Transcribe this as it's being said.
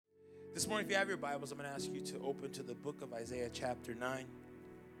This morning, if you have your Bibles, I'm going to ask you to open to the book of Isaiah chapter 9.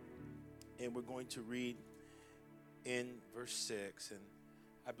 And we're going to read in verse 6. And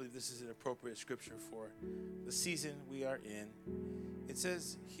I believe this is an appropriate scripture for the season we are in. It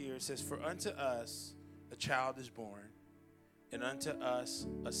says here, "For unto us a child is born, and unto us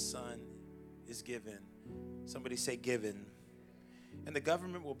a son is given." Somebody say given. "And the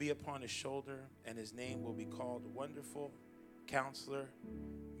government will be upon his shoulder, and his name will be called Wonderful Counselor,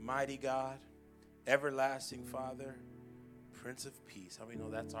 Mighty God, Everlasting Father, Prince of Peace." How many know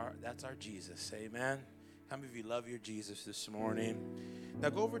that's our Jesus? Amen. How many of you love your Jesus this morning? Now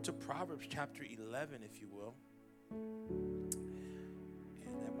go over to Proverbs chapter 11, if you will. And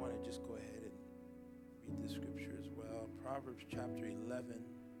I want to just go ahead and read the scripture as well. Proverbs chapter 11.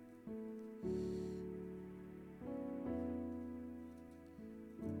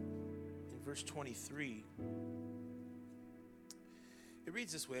 In verse 23. It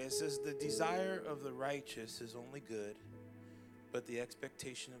reads this way. It says, "The desire of the righteous is only good, but the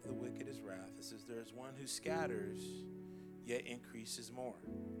expectation of the wicked is wrath." It says, "There is one who scatters, yet increases more.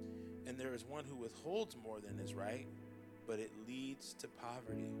 And there is one who withholds more than is right, but it leads to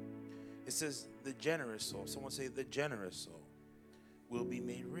poverty." It says, "The generous soul," someone say, "the generous soul will be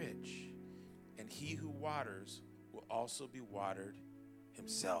made rich, and he who waters will also be watered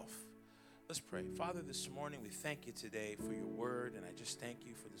himself." Let's pray. Father, this morning we thank you today for your word, and I just thank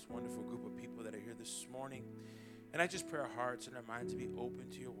you for this wonderful group of people that are here this morning. And I just pray our hearts and our minds to be open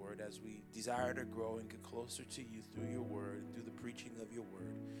to your word as we desire to grow and get closer to you through your word and through the preaching of your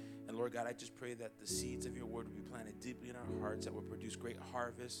word. And Lord God, I just pray that the seeds of your word will be planted deeply in our hearts, that will produce great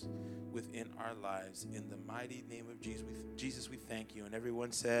harvest within our lives. In the mighty name of Jesus, we thank you. And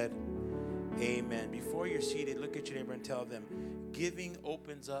everyone said, amen. Before you're seated, look at your neighbor and tell them, giving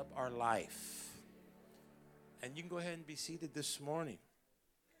opens up our life. And you can go ahead and be seated this morning.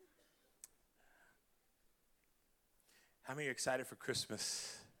 How many are excited for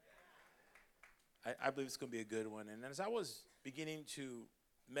Christmas? I believe it's going to be a good one. And as I was beginning to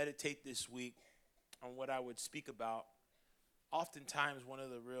meditate this week on what I would speak about, oftentimes one of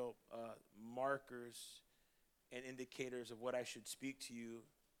the real markers and indicators of what I should speak to you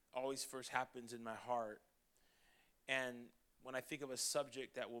always first happens in my heart. And when I think of a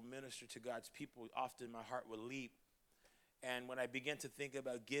subject that will minister to God's people, often my heart will leap. And when I begin to think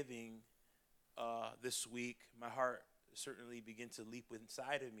about giving this week, my heart certainly began to leap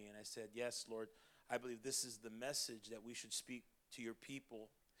inside of me. And I said, yes, Lord, I believe this is the message that we should speak to your people.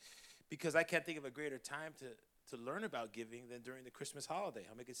 Because I can't think of a greater time to learn about giving than during the Christmas holiday.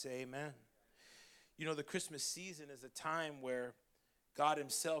 How many could say amen? You know, the Christmas season is a time where God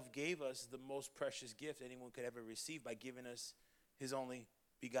himself gave us the most precious gift anyone could ever receive by giving us his only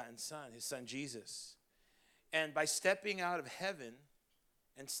begotten son, his son Jesus. And by stepping out of heaven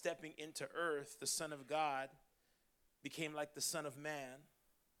and stepping into earth, the Son of God became like the Son of Man,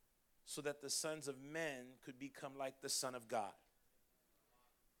 so that the sons of men could become like the Son of God.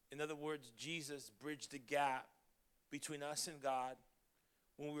 In other words, Jesus bridged the gap between us and God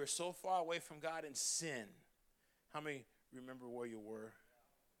when we were so far away from God in sin. How many remember where you were?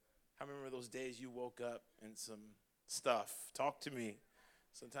 How many remember those days you woke up in some stuff? Talk to me.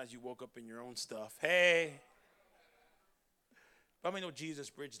 Sometimes you woke up in your own stuff. Hey. But how many know Jesus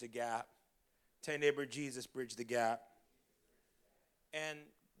bridged the gap? Tell your neighbor, Jesus bridged the gap. And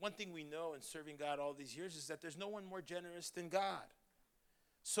one thing we know in serving God all these years is that there's no one more generous than God.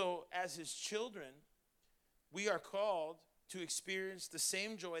 So as his children, we are called to experience the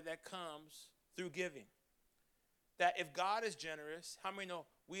same joy that comes through giving. That if God is generous, how many know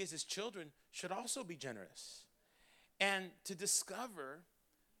we as his children should also be generous? And to discover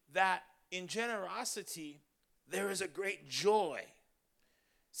that in generosity, there is a great joy.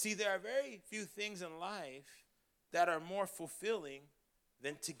 See, there are very few things in life that are more fulfilling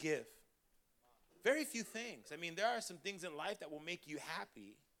than to give. Very few things. I mean, there are some things in life that will make you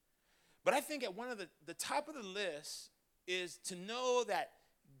happy. But I think at one of the top of the list is to know that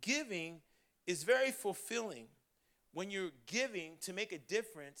giving is very fulfilling when you're giving to make a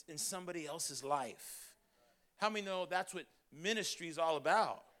difference in somebody else's life. How many know that's what ministry is all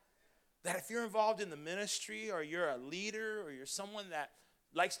about? That if you're involved in the ministry, or you're a leader, or you're someone that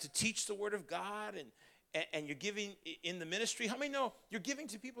likes to teach the word of God, and you're giving in the ministry, how many know you're giving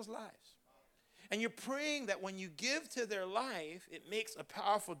to people's lives? And you're praying that when you give to their life, it makes a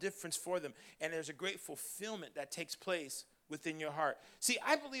powerful difference for them. And there's a great fulfillment that takes place within your heart. See,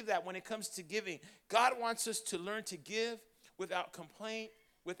 I believe that when it comes to giving, God wants us to learn to give without complaint,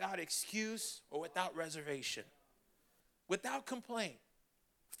 without excuse, or without reservation. Without complaint,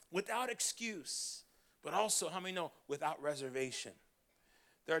 without excuse, but also, how many know, without reservation.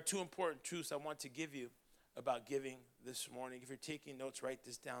 There are two important truths I want to give you about giving this morning. If you're taking notes, write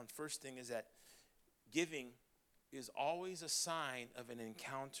this down. First thing is that giving is always a sign of an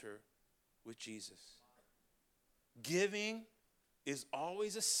encounter with Jesus. Giving is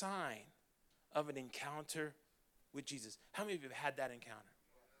always a sign of an encounter with Jesus. How many of you have had that encounter?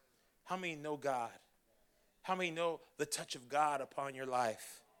 How many know God? How many know the touch of God upon your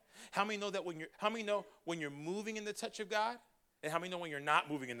life? How many know that when you're moving in the touch of God? And how many know when you're not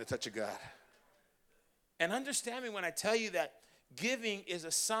moving in the touch of God? And understand me when I tell you that giving is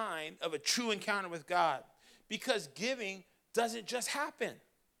a sign of a true encounter with God. Because giving doesn't just happen.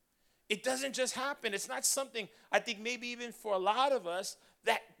 It doesn't just happen. It's not something, I think maybe even for a lot of us,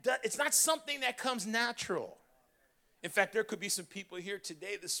 it's not something that comes natural. In fact, there could be some people here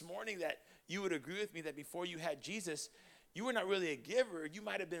today, this morning, that you would agree with me that before you had Jesus, you were not really a giver. You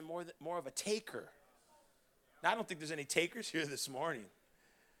might have been more of a taker. Now, I don't think there's any takers here this morning.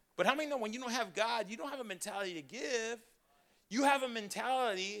 But how many know when you don't have God, you don't have a mentality to give. You have a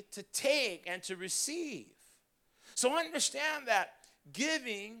mentality to take and to receive. So understand that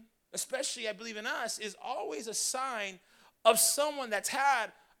giving, especially I believe in us, is always a sign of someone that's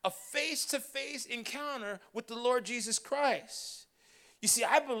had a face-to-face encounter with the Lord Jesus Christ. You see,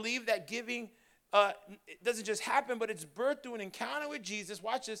 I believe that giving it doesn't just happen, but it's birthed through an encounter with Jesus.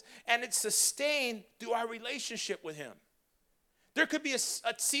 Watch this. And it's sustained through our relationship with him. There could be a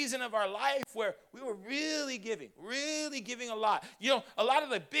season of our life where we were really giving a lot. You know, a lot of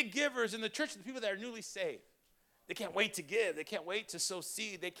the big givers in the church are the people that are newly saved. They can't wait to give. They can't wait to sow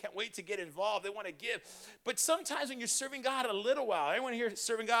seed. They can't wait to get involved. They want to give. But sometimes when you're serving God a little while, anyone here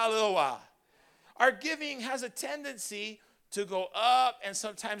serving God a little while, our giving has a tendency to go up and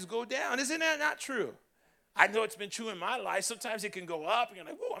sometimes go down. Isn't that not true? I know it's been true in my life. Sometimes it can go up and you're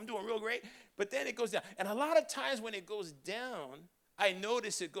like, whoa, I'm doing real great. But then it goes down. And a lot of times when it goes down, I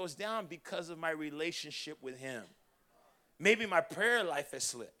notice it goes down because of my relationship with him. Maybe my prayer life has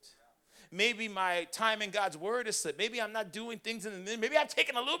slipped. Maybe my time in God's word has slipped. Maybe I'm not doing things in the minute. Maybe I've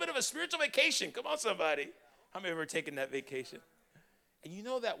taken a little bit of a spiritual vacation. Come on, somebody. How many have ever taken that vacation? And you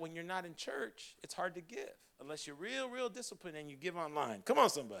know that when you're not in church, it's hard to give unless you're real disciplined and you give online. Come on,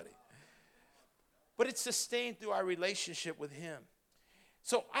 somebody. But it's sustained through our relationship with him.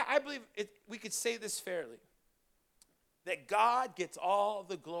 So I believe we could say this fairly, that God gets all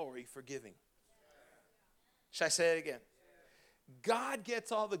the glory for giving. Should I say it again? God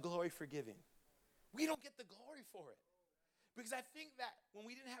gets all the glory for giving. We don't get the glory for it. Because I think that when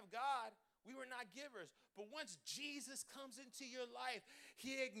we didn't have God, we were not givers. But once Jesus comes into your life,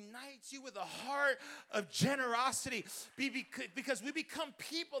 he ignites you with a heart of generosity because we become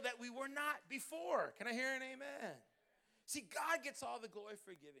people that we were not before. Can I hear an amen? See, God gets all the glory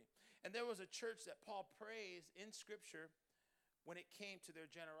for giving. And there was a church that Paul praised in Scripture when it came to their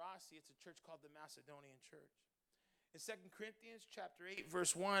generosity. It's a church called the Macedonian Church. In 2 Corinthians chapter 8,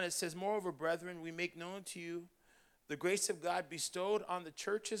 verse 1, it says, "Moreover, brethren, we make known to you the grace of God bestowed on the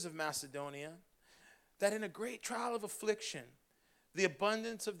churches of Macedonia, that in a great trial of affliction, the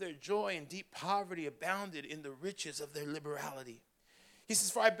abundance of their joy and deep poverty abounded in the riches of their liberality." He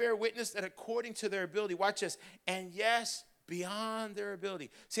says, "For I bear witness that according to their ability," watch this, "and yes, beyond their ability."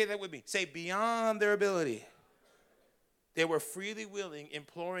 Say that with me. Say, beyond their ability. "They were freely willing,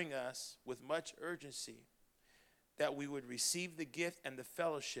 imploring us with much urgency that we would receive the gift and the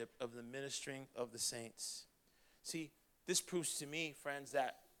fellowship of the ministering of the saints." See, this proves to me, friends,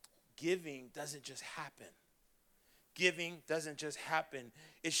 that giving doesn't just happen. Giving doesn't just happen.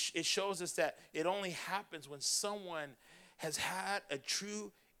 It shows us that it only happens when someone has had a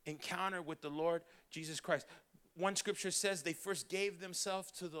true encounter with the Lord Jesus Christ. One scripture says they first gave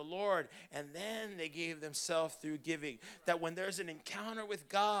themselves to the Lord and then they gave themselves through giving. That when there's an encounter with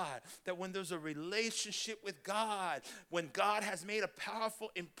God, that when there's a relationship with God, when God has made a powerful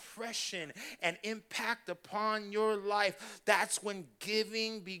impression and impact upon your life, that's when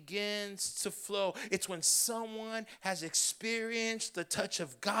giving begins to flow. It's when someone has experienced the touch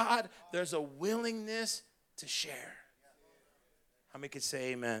of God, there's a willingness to share. How many could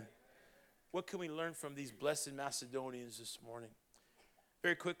say amen? What can we learn from these blessed Macedonians this morning?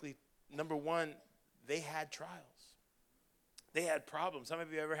 Very quickly, number one, they had trials. They had problems. How many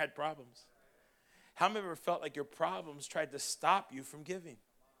of you ever had problems? How many of you ever felt like your problems tried to stop you from giving?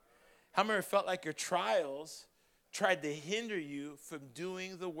 How many of you felt like your trials tried to hinder you from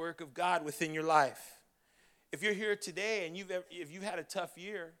doing the work of God within your life? If you're here today and if you've had a tough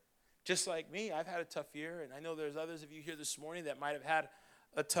year, just like me, I've had a tough year, and I know there's others of you here this morning that might have had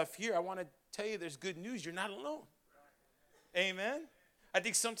a tough year. I want to tell you there's good news. You're not alone. Amen. I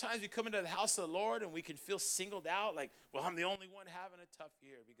think sometimes we come into the house of the Lord and we can feel singled out, like, well, I'm the only one having a tough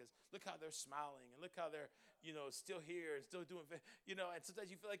year because look how they're smiling and look how they're, still here and still doing, and sometimes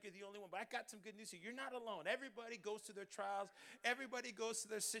you feel like you're the only one. But I got some good news here. You're not alone. Everybody goes through their trials. Everybody goes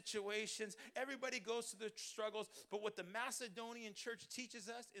through their situations. Everybody goes through their struggles. But what the Macedonian church teaches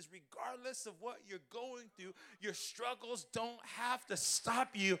us is regardless of what you're going through, your struggles don't have to stop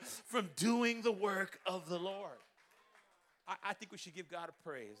you from doing the work of the Lord. I think we should give God a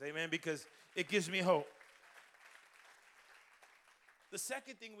praise, amen, because it gives me hope. The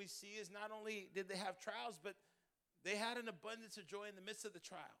second thing we see is not only did they have trials, but they had an abundance of joy in the midst of the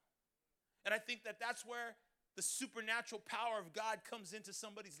trial. And I think that that's where the supernatural power of God comes into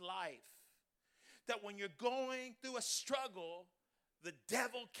somebody's life. That when you're going through a struggle, the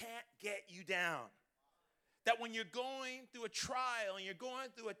devil can't get you down. That when you're going through a trial and you're going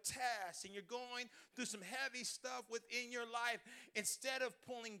through a test and you're going through some heavy stuff within your life, instead of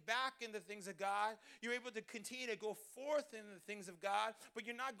pulling back in the things of God, you're able to continue to go forth in the things of God, but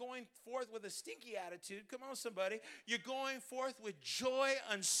you're not going forth with a stinky attitude. Come on, somebody. You're going forth with joy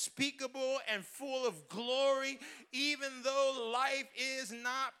unspeakable and full of glory. Even though life is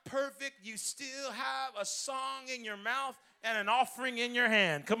not perfect, you still have a song in your mouth and an offering in your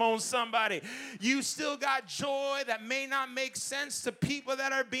hand. Come on, somebody. You still got joy that may not make sense to people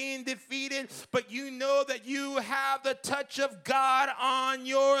that are being defeated, but you know that you have the touch of God on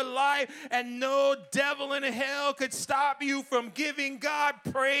your life, and no devil in hell could stop you from giving God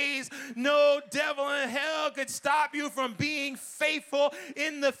praise. No devil in hell could stop you from being faithful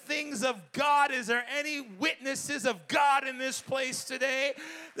in the things of God. Is there any witnesses of God in this place today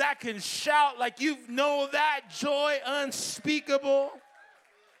that can shout like you know that joy unspeakable?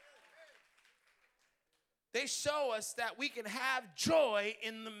 They show us that we can have joy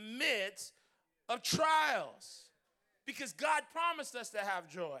in the midst of trials because God promised us to have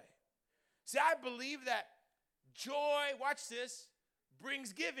joy. See, I believe that joy, watch this,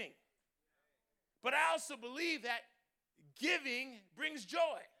 brings giving. But I also believe that giving brings joy.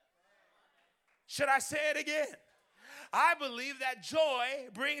 Should I say it again? I believe that joy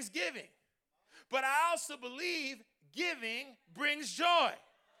brings giving. But I also believe giving brings joy.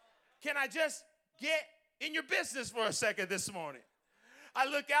 Can I just get in your business for a second this morning? I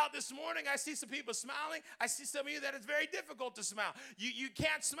look out this morning, I see some people smiling. I see some of you that it's very difficult to smile. You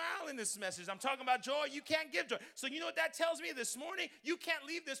can't smile in this message. I'm talking about joy. You can't give joy. So you know what that tells me this morning? You can't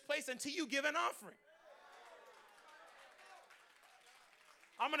leave this place until you give an offering.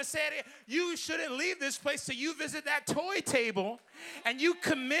 I'm going to say it again. You shouldn't leave this place till you visit that toy table and you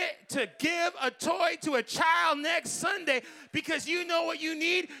commit to give a toy to a child next Sunday, because you know what you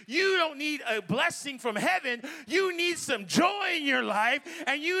need? You don't need a blessing from heaven. You need some joy in your life,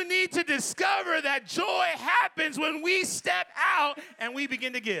 and you need to discover that joy happens when we step out and we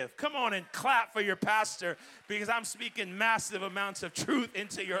begin to give. Come on and clap for your pastor, because I'm speaking massive amounts of truth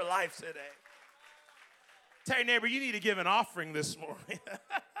into your life today. Tell your neighbor, you need to give an offering this morning.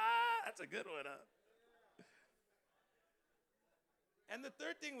 That's a good one, huh? And the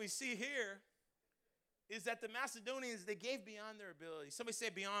third thing we see here is that the Macedonians, they gave beyond their ability. Somebody say,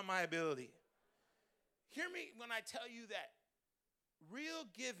 beyond my ability. Hear me when I tell you that real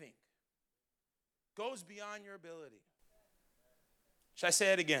giving goes beyond your ability. Should I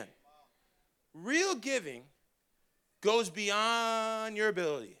say it again? Real giving goes beyond your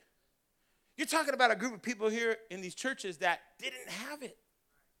ability. You're talking about a group of people here in these churches that didn't have it.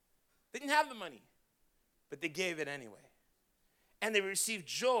 They didn't have the money, but they gave it anyway. And they received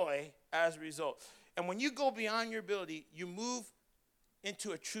joy as a result. And when you go beyond your ability, you move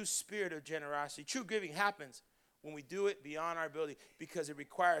into a true spirit of generosity. True giving happens when we do it beyond our ability, because it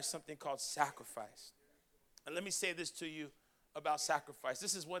requires something called sacrifice. And let me say this to you about sacrifice.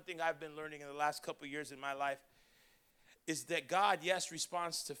 This is one thing I've been learning in the last couple of years in my life, is that God, yes,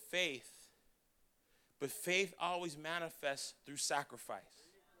 responds to faith, but faith always manifests through sacrifice.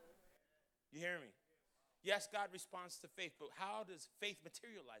 You hear me? Yes, God responds to faith, but how does faith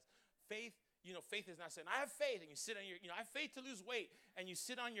materialize? Faith, faith is not saying, I have faith, and you sit on I have faith to lose weight, and you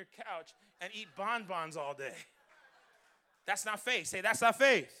sit on your couch and eat bonbons all day. That's not faith. Say, that's not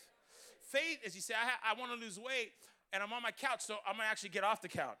faith. Faith is you say, I want to lose weight, and I'm on my couch, so I'm going to actually get off the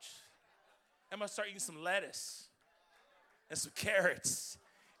couch. I'm going to start eating some lettuce and some carrots.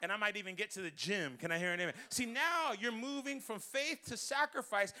 And I might even get to the gym. Can I hear an amen? See, now you're moving from faith to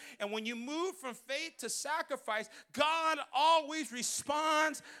sacrifice. And when you move from faith to sacrifice, God always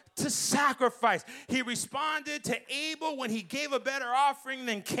responds to sacrifice. He responded to Abel when he gave a better offering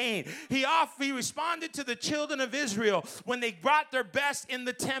than Cain. He responded to the children of Israel when they brought their best in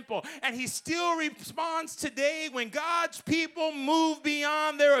the temple. And he still responds today when God's people move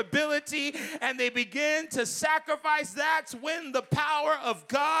beyond their ability and they begin to sacrifice. That's when the power of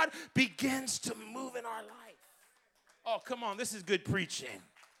God begins to move in our life. Oh, come on, this is good preaching.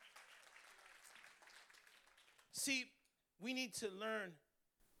 See, we need to learn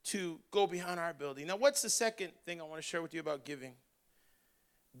to go beyond our ability. Now, what's the second thing I want to share with you about giving?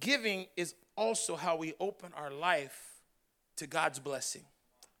 Giving is also how we open our life to God's blessing.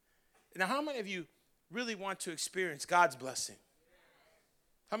 Now, how many of you really want to experience God's blessing?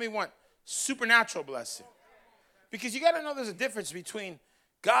 How many want supernatural blessing? Because you got to know there's a difference between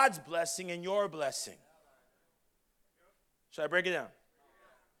God's blessing and your blessing. Should I break it down?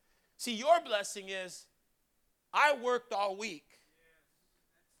 See, your blessing is, I worked all week.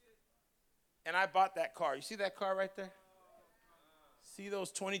 And I bought that car. You see that car right there? See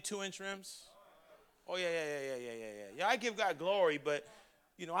those 22-inch rims? Oh, yeah. Yeah, I give God glory, but,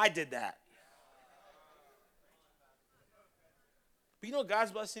 I did that. But you know what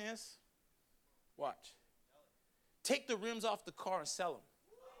God's blessing is? Watch. Take the rims off the car and sell them.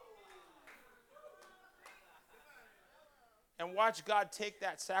 And watch God take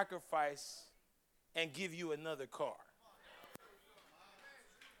that sacrifice and give you another car.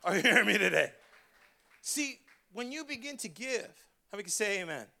 Are you hearing me today? See, when you begin to give, how many can say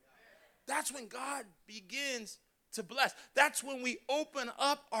amen? That's when God begins to bless. That's when we open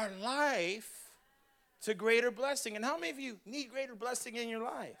up our life to greater blessing. And how many of you need greater blessing in your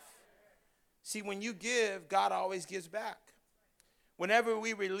life? See, when you give, God always gives back. Whenever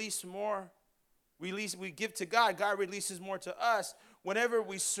we release more, we give to God, God releases more to us. Whenever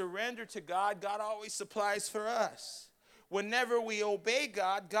we surrender to God, God always supplies for us. Whenever we obey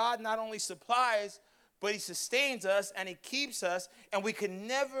God, God not only supplies, but he sustains us and he keeps us, and we can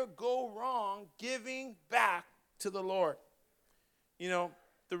never go wrong giving back to the Lord. The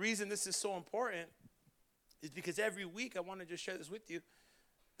reason this is so important is because every week, I want to just share this with you,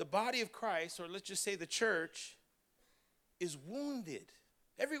 the body of Christ, or let's just say the church, is wounded.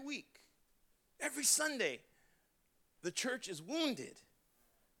 Every week, every Sunday, the church is wounded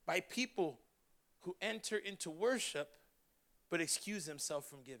by people who enter into worship but excuse themselves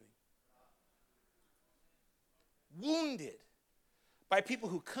from giving. Wounded by people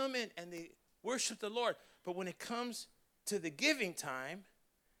who come in and they worship the Lord, but when it comes to the giving time,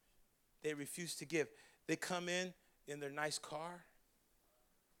 they refuse to give. They come in their nice car.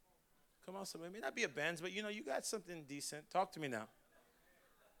 Come on, somebody. It may not be a Benz, but you got something decent. Talk to me now.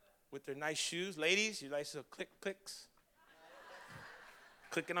 With their nice shoes. Ladies, you like some clicks.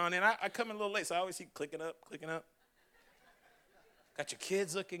 Clicking on in. I come in a little late, so I always see clicking up. Got your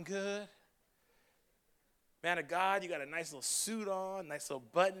kids looking good. Man of God, you got a nice little suit on, nice little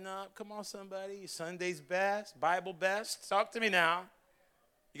button up. Come on, somebody. Sunday's best, Bible best. Talk to me now.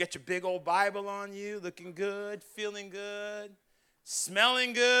 You got your big old Bible on you, looking good, feeling good,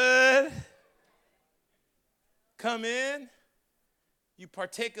 smelling good. Come in. You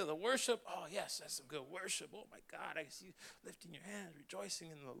partake of the worship. Oh, yes, that's some good worship. Oh, my God, I see you lifting your hands, rejoicing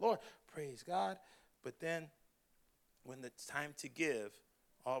in the Lord. Praise God. But then when it's time to give,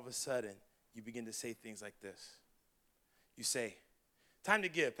 all of a sudden, you begin to say things like this. You say, time to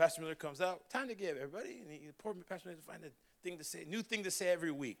give. Pastor Miller comes out. Time to give, everybody. And poor Pastor Miller find a thing to say, new thing to say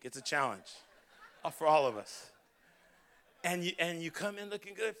every week. It's a challenge for all of us. And you come in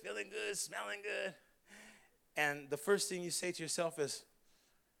looking good, feeling good, smelling good. And the first thing you say to yourself is,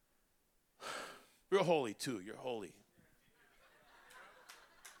 you're holy too. You're holy.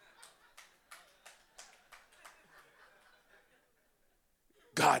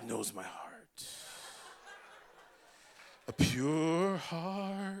 God knows my heart. A pure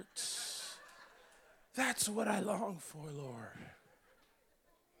heart. That's what I long for, Lord.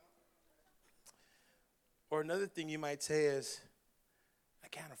 Or another thing you might say is, I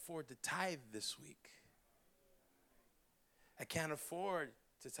can't afford to tithe this week. I can't afford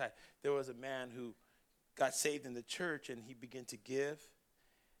to tithe. There was a man who got saved in the church, and he began to give.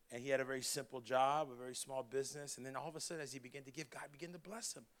 And he had a very simple job, a very small business. And then all of a sudden, as he began to give, God began to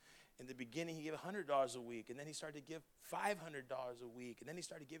bless him. In the beginning, he gave $100 a week. And then he started to give $500 a week. And then he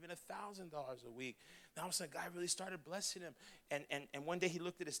started giving $1,000 a week. And all of a sudden, God really started blessing him. And one day he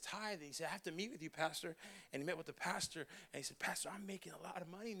looked at his tithe and he said, I have to meet with you, Pastor. And he met with the pastor. And he said, Pastor, I'm making a lot of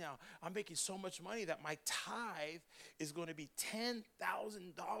money now. I'm making so much money that my tithe is going to be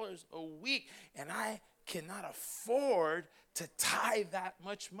 $10,000 a week. And I cannot afford to tithe that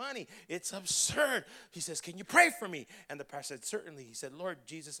much money. It's absurd. He says, can you pray for me? And the pastor said, certainly. He said, Lord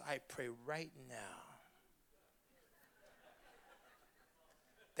Jesus, I pray right now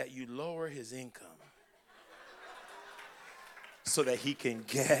that you lower his income so that he can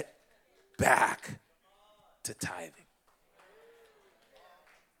get back to tithing.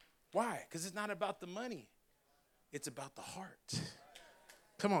 Why? Because it's not about the money. It's about the heart.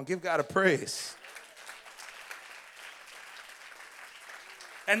 Come on, give God a praise.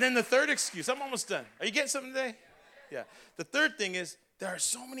 And then the third excuse, I'm almost done. Are you getting something today? Yeah. The third thing is, there are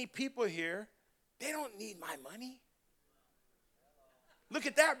so many people here, they don't need my money. Look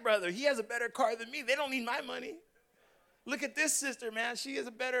at that brother. He has a better car than me. They don't need my money. Look at this sister, man. She has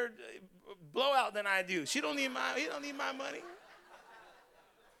a better blowout than I do. He don't need my money.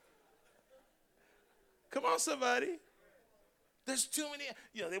 Come on, somebody. There's too many,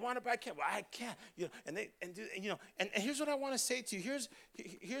 they want to buy camp. Well, I can't, and here's what I want to say to you.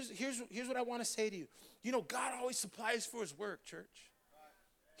 Here's what I want to say to you. God always supplies for his work, church.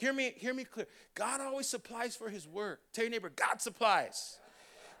 Hear me clear. God always supplies for his work. Tell your neighbor, God supplies.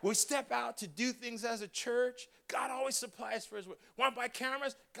 When we step out to do things as a church, God always supplies for his work. Want to buy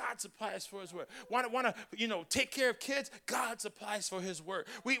cameras? God supplies for his work. Want to take care of kids? God supplies for his work.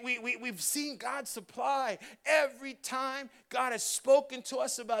 We've seen God supply every time God has spoken to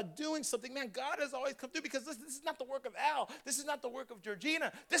us about doing something. Man, God has always come through, because this is not the work of Al. This is not the work of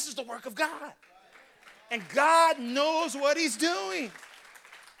Georgina. This is the work of God. And God knows what he's doing.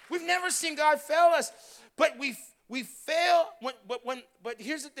 We've never seen God fail us, but we fail, but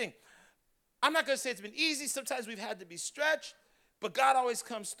here's the thing. I'm not going to say it's been easy. Sometimes we've had to be stretched, but God always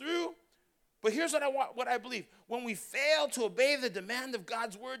comes through. But here's what I believe. When we fail to obey the demand of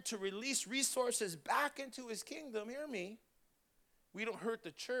God's word to release resources back into his kingdom, hear me, we don't hurt the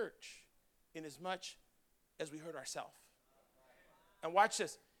church in as much as we hurt ourselves. And watch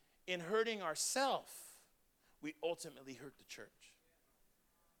this. In hurting ourselves, we ultimately hurt the church.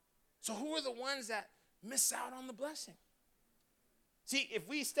 So who are the ones that miss out on the blessing? See, if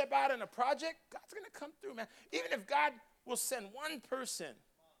we step out in a project, God's going to come through, man. Even if God will send one person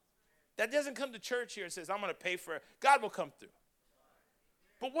that doesn't come to church here and says, I'm going to pay for it, God will come through.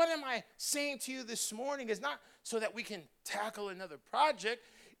 But what am I saying to you this morning is not so that we can tackle another project.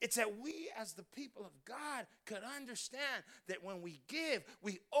 It's that we as the people of God could understand that when we give,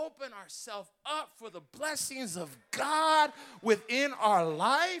 we open ourselves up for the blessings of God within our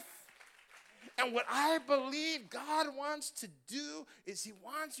life. And what I believe God wants to do is he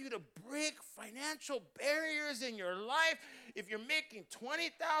wants you to break financial barriers in your life. If you're making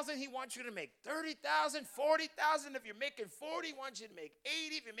 $20,000, he wants you to make $30,000, $40,000. If you're making 40, he wants you to make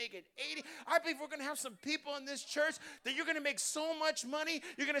 80. If you're making 80, I believe we're going to have some people in this church that you're going to make so much money.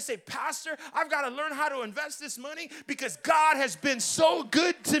 You're going to say, Pastor, I've got to learn how to invest this money because God has been so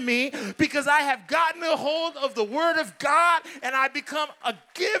good to me, because I have gotten a hold of the word of God and I become a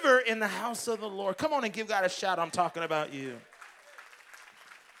giver in the house of the Lord. Come on and give God a shout. I'm talking about you.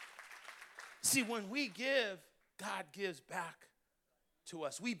 See, when we give, God gives back to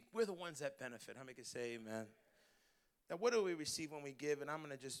us. We're the ones that benefit. How many can say amen? Now, what do we receive when we give? And I'm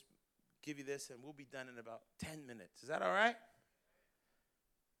going to just give you this, and we'll be done in about 10 minutes. Is that all right?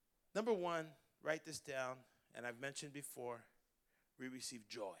 Number one, write this down, and I've mentioned before, we receive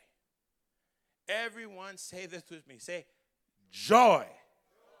joy. Everyone say this with me. Say, joy.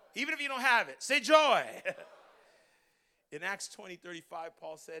 Even if you don't have it, say joy. In Acts 20:35,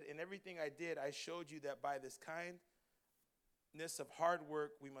 Paul said, in everything I did, I showed you that by this kindness of hard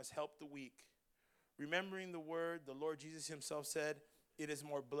work, we must help the weak. Remembering the word, the Lord Jesus himself said, it is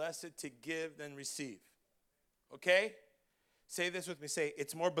more blessed to give than receive. Okay? Say this with me. Say,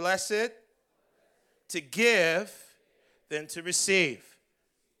 it's more blessed to give than to receive.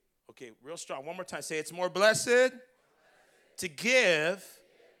 Okay, real strong. One more time. Say, it's more blessed to give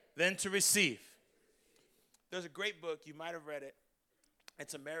than to receive. There's a great book. You might have read it.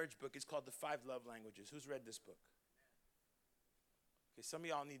 It's a marriage book. It's called The 5 Love Languages. Who's read this book? Okay, some of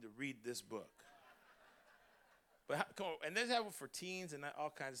y'all need to read this book. But come on, and there's that one for teens and all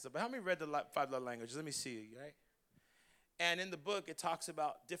kinds of stuff. But how many read the 5 Love Languages? Let me see you, right? And in the book, it talks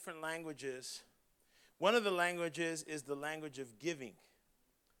about different languages. One of the languages is the language of giving.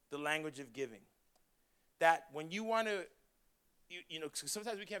 The language of giving. That when you want to,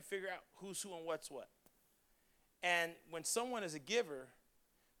 sometimes we can't figure out who's who and what's what. And when someone is a giver,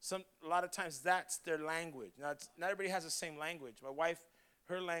 a lot of times that's their language. Now, not everybody has the same language. My wife,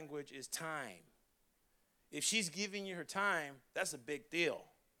 her language is time. If she's giving you her time, that's a big deal.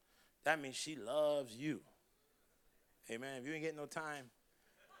 That means she loves you. Amen. If you ain't getting no time,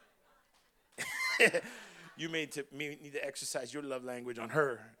 You may need to exercise your love language on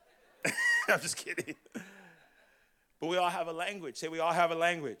her. I'm just kidding. But we all have a language. Say we all have a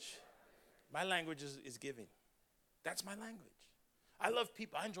language. My language is giving. That's my language. I love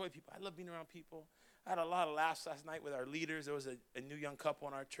people. I enjoy people. I love being around people. I had a lot of laughs last night with our leaders. There was a new young couple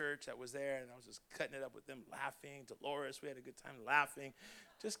in our church that was there, and I was just cutting it up with them, laughing. Dolores, we had a good time laughing.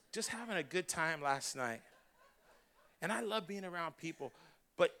 Just having a good time last night. And I love being around people.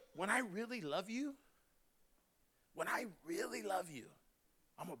 But when I really love you, I'm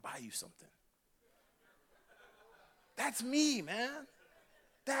going to buy you something. That's me, man.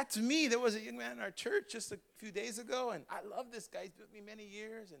 That's me. There was a young man in our church just a few days ago, and I love this guy. He's been with me many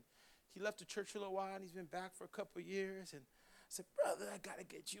years, and he left the church for a little while, and he's been back for a couple of years. And I said, brother, I got to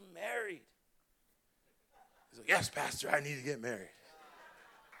get you married. He's like, yes, pastor, I need to get married.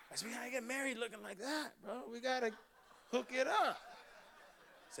 I said, we got to get married looking like that, bro. We got to hook it up.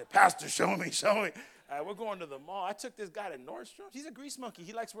 I said, pastor, show me. All right, we're going to the mall. I took this guy to Nordstrom's. He's a grease monkey.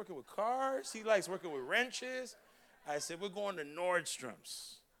 He likes working with cars. He likes working with wrenches. I said, we're going to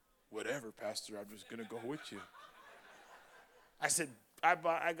Nordstrom's. Whatever, pastor, I'm just going to go with you. I said,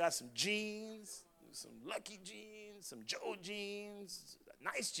 I got some jeans, some Lucky jeans, some Joe jeans,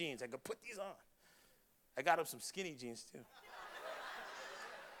 nice jeans. I could put these on. I got him some skinny jeans, too.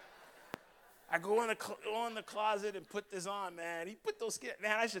 I go in the closet and put this on, man. He put those skinny,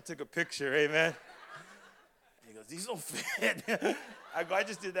 man, I should take a picture, hey, man. He goes, these don't fit. I go, I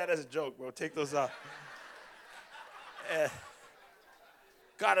just did that as a joke, bro. Take those off.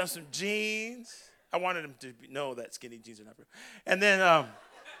 Got him some jeans. I wanted him to know that skinny jeans are not real. And then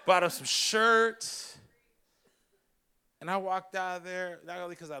bought him some shirts. And I walked out of there, not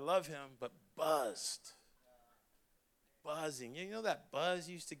only because I love him, but buzzed. Buzzing. You know that buzz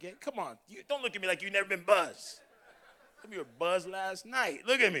you used to get? Come on. Don't look at me like you've never been buzzed. You were buzzed last night.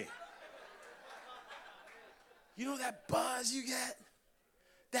 Look at me. You know that buzz you get?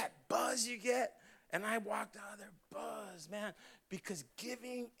 That buzz you get? And I walked out of there buzzed, man, because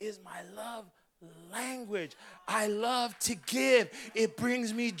giving is my love language. I love to give. It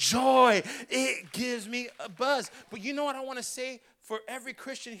brings me joy. It gives me a buzz. But you know what I want to say for every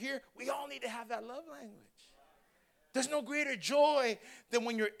Christian here? We all need to have that love language. There's no greater joy than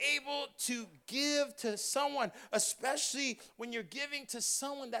when you're able to give to someone, especially when you're giving to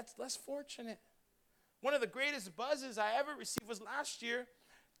someone that's less fortunate. One of the greatest buzzes I ever received was last year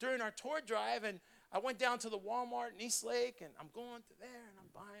during our tour drive, and I went down to the Walmart in East Lake, and I'm going to there, and I'm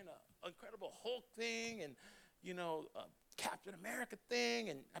buying an Incredible Hulk thing and, a Captain America thing,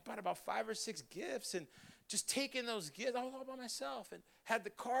 and I bought about 5 or 6 gifts, and just taking those gifts, I was all by myself, and had the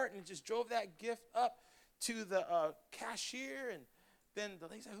cart and just drove that gift up to the cashier, and then the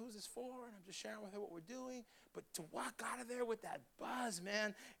lady said, who's this for? And I'm just sharing with her what we're doing. But to walk out of there with that buzz,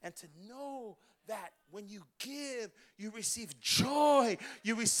 man, and to know that when you give, you receive joy,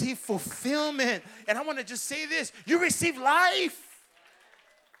 you receive fulfillment. And I want to just say this, you receive life.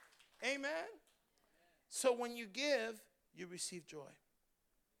 Amen? So when you give, you receive joy.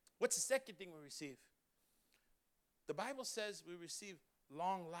 What's the second thing we receive? The Bible says we receive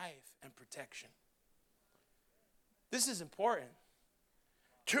long life and protection. This is important.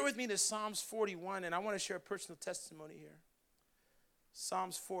 Turn with me to Psalms 41, and I want to share a personal testimony here.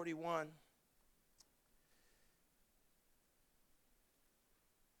 Psalms 41.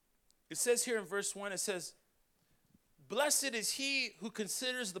 It says here in verse 1, it says, blessed is he who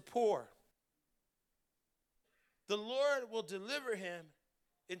considers the poor. The Lord will deliver him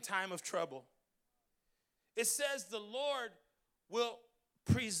in time of trouble. It says the Lord will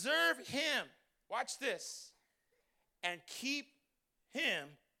preserve him. Watch this. And keep him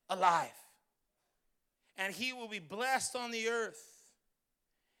alive. And he will be blessed on the earth.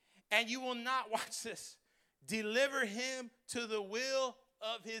 And you will not, watch this, deliver him to the will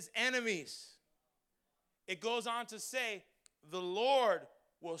of his enemies. It goes on to say, the Lord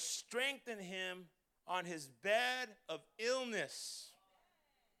will strengthen him on his bed of illness,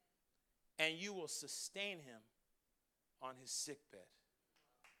 and you will sustain him on his sickbed.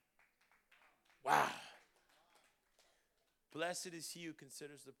 Wow. Blessed is he who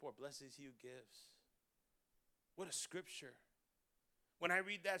considers the poor. Blessed is he who gives. What a scripture. When I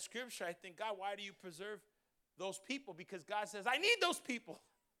read that scripture, I think, God, why do you preserve those people? Because God says, I need those people.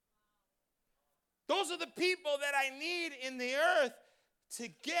 Those are the people that I need in the earth to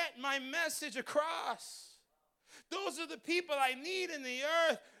get my message across. Those are the people I need in the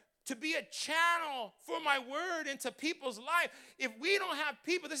earth to be a channel for my word into people's life. If we don't have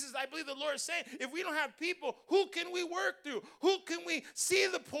people, this is, I believe the Lord is saying, if we don't have people, who can we work through? Who can we see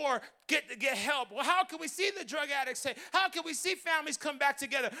the poor get help? Well, how can we see the drug addicts say? How can we see families come back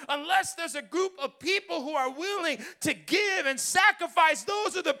together? Unless there's a group of people who are willing to give and sacrifice,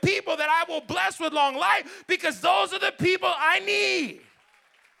 those are the people that I will bless with long life, because those are the people I need.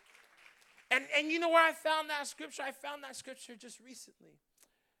 And you know where I found that scripture? I found that scripture just recently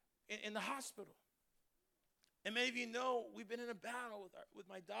in the hospital. And many of you know we've been in a battle with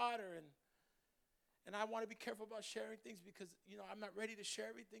my daughter, and I want to be careful about sharing things because, you know, I'm not ready to share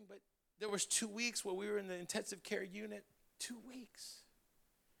everything, but there was 2 weeks where we were in the intensive care unit. 2 weeks.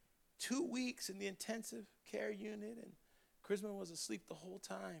 2 weeks in the intensive care unit, and Chrisman was asleep the whole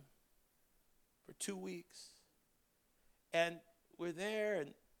time for 2 weeks. And we're there,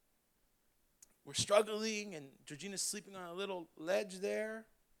 and we're struggling, and Georgina's sleeping on a little ledge there.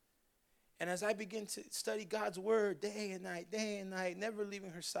 And as I begin to study God's word day and night, never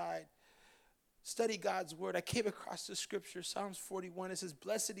leaving her side, study God's word, I came across the scripture, Psalms 41. It says,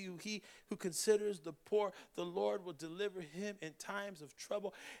 "Blessed is he who considers the poor. The Lord will deliver him in times of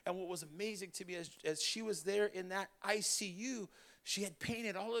trouble." And what was amazing to me, as she was there in that ICU, she had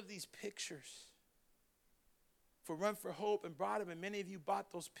painted all of these pictures for Run for Hope and brought them. And many of you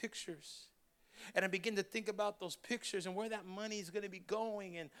bought those pictures. And I begin to think about those pictures and where that money is going to be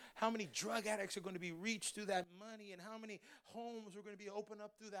going, and how many drug addicts are going to be reached through that money, and how many homes are going to be opened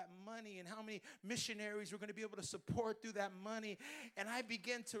up through that money, and how many missionaries we're going to be able to support through that money. And I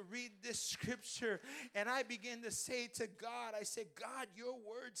begin to read this scripture, and I begin to say to God, I say, God, your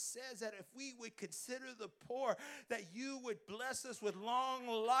word says that if we would consider the poor, that you would bless us with long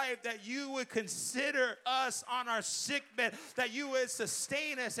life, that you would consider us on our sickbed, that you would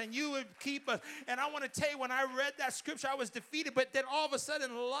sustain us, and you would keep us. And I want to tell you, when I read that scripture, I was defeated, but then all of a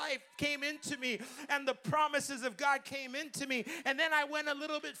sudden life came into me, and the promises of God came into me. And then I went a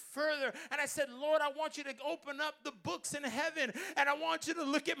little bit further, and I said, Lord, I want you to open up the books in heaven, and I want you to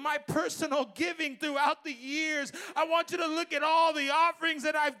look at my personal giving throughout the years. I want you to look at all the offerings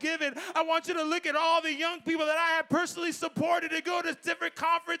that I've given. I want you to look at all the young people that I have personally supported to go to different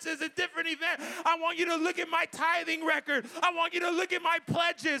conferences and different events. I want you to look at my tithing record. I want you to look at my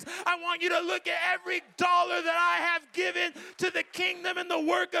pledges. I want you to look at every dollar that I have given to the kingdom and the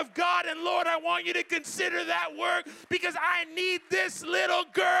work of God. And Lord, I want you to consider that work, because I need this little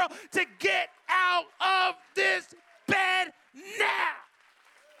girl to get out of this bed now.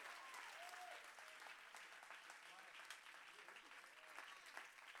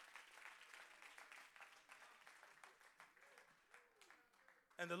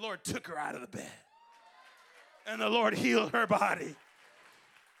 And the Lord took her out of the bed. And the Lord healed her body.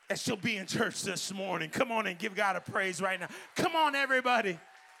 And she'll be in church this morning. Come on and give God a praise right now. Come on, everybody.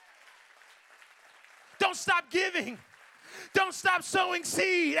 Don't stop giving. Don't stop sowing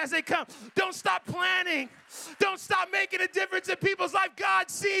seed as they come. Don't stop planting. Don't stop making a difference in people's life. God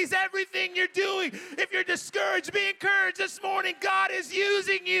sees everything you're doing. If you're discouraged, be encouraged this morning. God is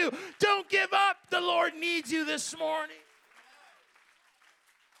using you. Don't give up. The Lord needs you this morning.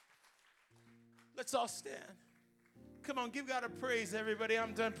 Let's all stand. Come on, give God a praise, everybody.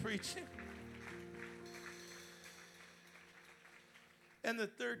 I'm done preaching. And the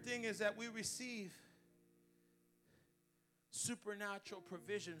third thing is that we receive supernatural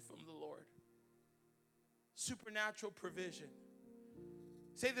provision from the Lord. Supernatural provision.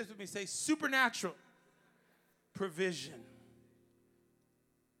 Say this with me. Say supernatural provision.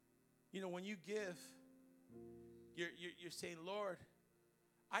 You know, when you give, you're saying, Lord,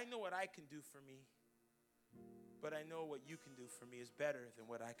 I know what I can do for me, but I know what you can do for me is better than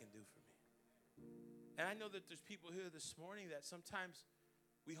what I can do for me. And I know that there's people here this morning that sometimes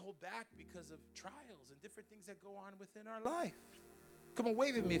we hold back because of trials and different things that go on within our life. Come on,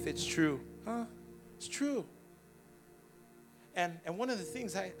 wave at me if it's true. Huh? It's true. And one of the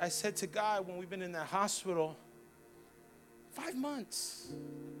things I said to God when we've been in that hospital, 5 months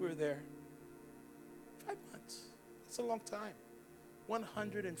we were there. 5 months. That's a long time.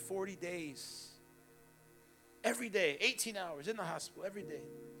 140 days. Every day, 18 hours in the hospital every day.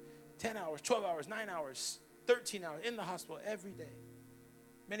 10 hours, 12 hours, 9 hours, 13 hours in the hospital every day.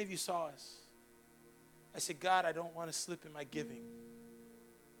 Many of you saw us. I said, God, I don't want to slip in my giving,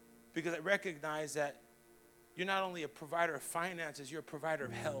 because I recognize that you're not only a provider of finances, you're a provider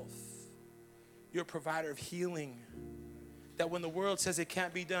of health. You're a provider of healing. That when the world says it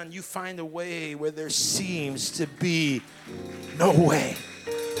can't be done, you find a way where there seems to be no way.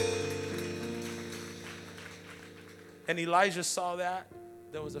 And Elijah saw that.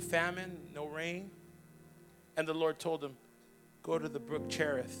 There was a famine, no rain. And the Lord told him, go to the brook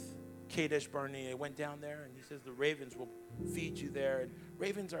Cherith Kadesh Barnea, went down there, and he says the ravens will feed you there. And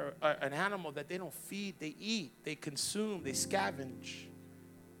ravens are an animal that they don't feed, they eat, they consume, they scavenge.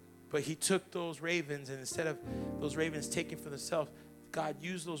 But he took those ravens, and instead of those ravens taking for themselves, God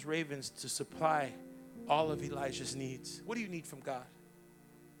used those ravens to supply all of Elijah's needs. What do you need from God?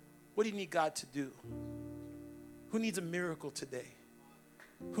 What do you need God to do? Who needs a miracle today?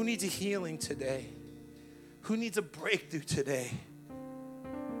 Who needs a healing today? Who needs a breakthrough today?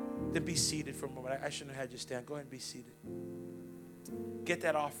 Then be seated for a moment. I shouldn't have had you stand. Go ahead and be seated. Get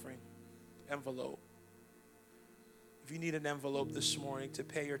that offering envelope. If you need an envelope this morning to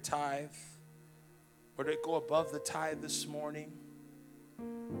pay your tithe or to go above the tithe this morning,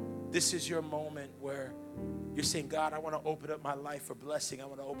 this is your moment where you're saying, God, I want to open up my life for blessing. I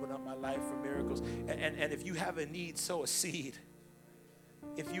want to open up my life for miracles. And if you have a need, sow a seed.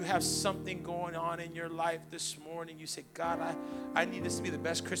 If you have something going on in your life this morning, you say, God, I need this to be the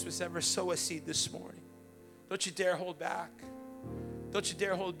best Christmas ever. Sow a seed this morning. Don't you dare hold back. Don't you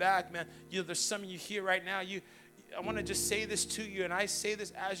dare hold back, man. There's some of you here right now. I want to just say this to you, and I say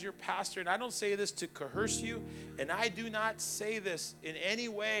this as your pastor, and I don't say this to coerce you, and I do not say this in any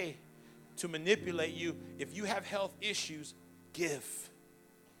way to manipulate you. If you have health issues, give.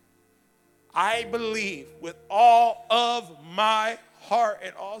 I believe with all of my heart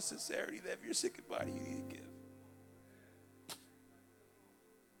and all sincerity that if you're sick in body, you need to give.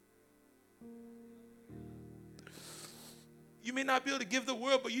 You may not be able to give the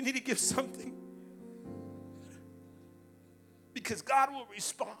world, but you need to give something. Because God will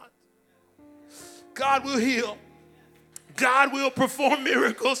respond. God will heal. God will perform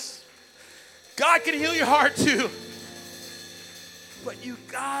miracles. God can heal your heart too. But you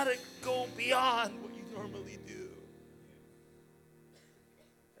gotta go beyond what you normally do.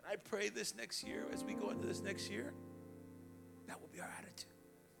 And I pray this next year, as we go into this next year, that will be our attitude.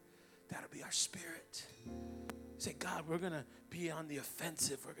 That'll be our spirit. Say, God, we're going to be on the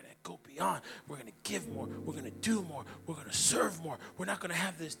offensive. We're going to go beyond. We're going to give more. We're going to do more. We're going to serve more. We're not going to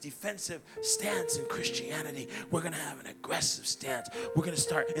have this defensive stance in Christianity. We're going to have an aggressive stance. We're going to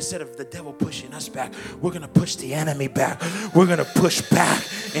start, instead of the devil pushing us back, we're going to push the enemy back. We're going to push back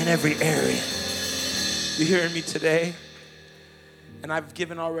in every area. You hearing me today? And I've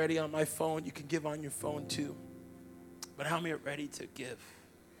given already on my phone. You can give on your phone too. But how many are ready to give?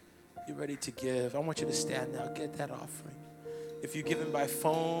 You're ready to give. I want you to stand now. Get that offering. If you're giving by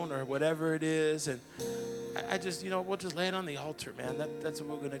phone or whatever it is, and I just, we'll just lay it on the altar, man. That's what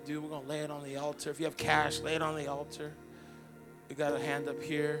we're going to do. We're going to lay it on the altar. If you have cash, lay it on the altar. We got a hand up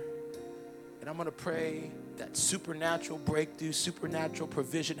here. And I'm going to pray that supernatural breakthrough, supernatural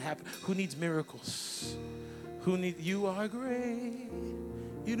provision happen. Who needs miracles? You are great.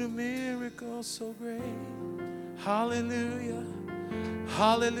 You do miracles so great. Hallelujah.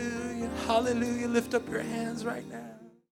 Hallelujah. Hallelujah. Lift up your hands right now.